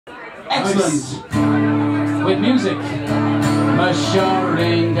Excellent. With music.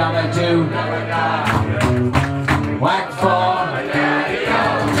 Mushering gonna do. Whack for.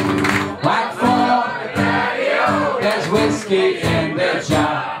 Whack for. There's whiskey in the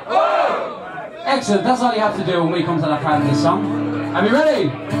jar. Excellent. That's all you have to do when we come to that part of the song. Are we ready?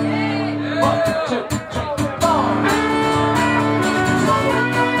 1, 2, 3, 4.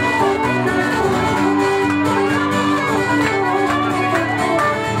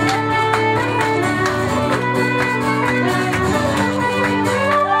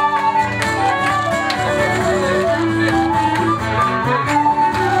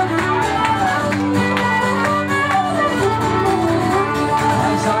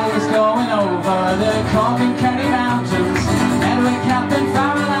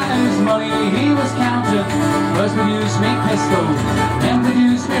 First produce me pistol, then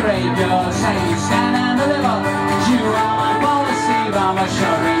produce me radio. Say you stand and deliver. You are my policy, I'm a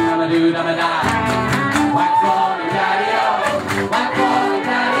shuddering, I'm a dude, I'm a die. Whack for the daddy-o, whack for the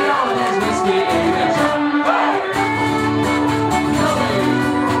daddy-o. There's whiskey in the jar.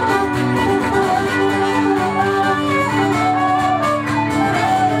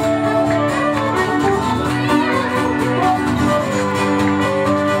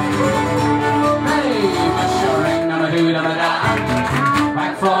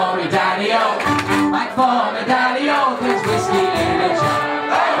 Whack for me daddy-o, whack for me daddy-o. There's whiskey in the jar.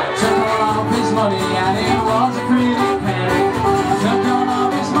 Took all of his money and it was a pretty penny. Took all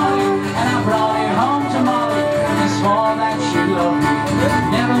of his money and I brought it home to Molly. He swore that she loved me,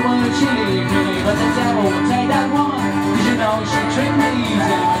 never would she leave me. But the devil would take that woman, 'cause you know she tricked me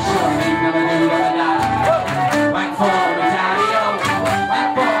easy. I sure ain't never knew that I died. Whack for me daddy-o, whack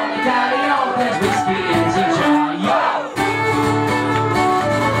for me daddy-o. There's whiskey in the jar.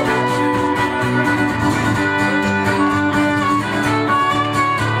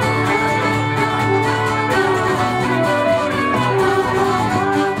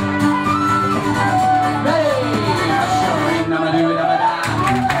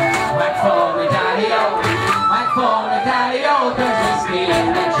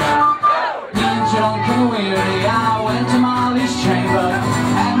 I went to Molly's chamber,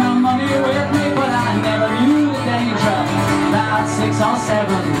 had my money with me, but I never knew the danger. About 6 or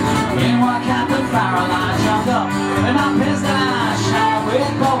 7, in what Captain Farrell, I jumped up with my pistol and I shot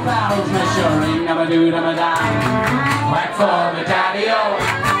with both barrels. Me sure ain't never do, never die. Whack for the daddy-o,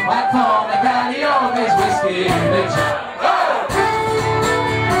 whack for the daddy-o. There's whiskey in the jar.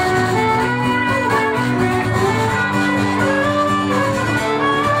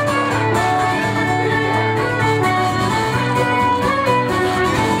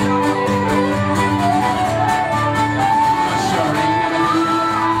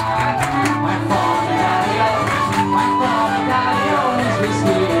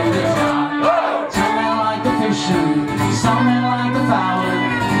 Some men like the fowling,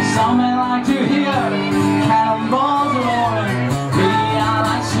 some men like to hear cannonballs roaring. Me, I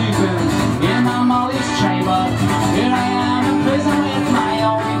like sleeping in my Molly's chamber. Here I am in prison with my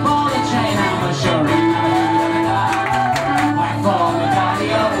only bullet chain. I'm a sure ain't never die. Whack for the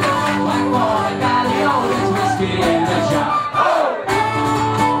daddy-o, whack for the daddy-o. There's whiskey in the jar.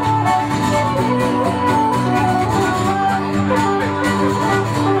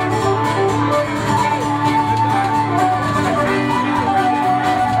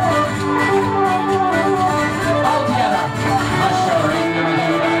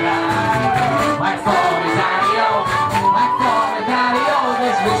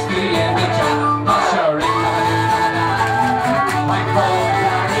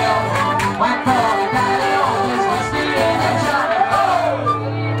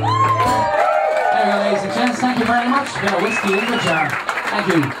 Thank you very much. Bit of whiskey in the jar. Thank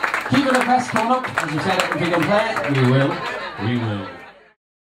you. Keep it the best coming up. As you said, if we can play it, we will. We will.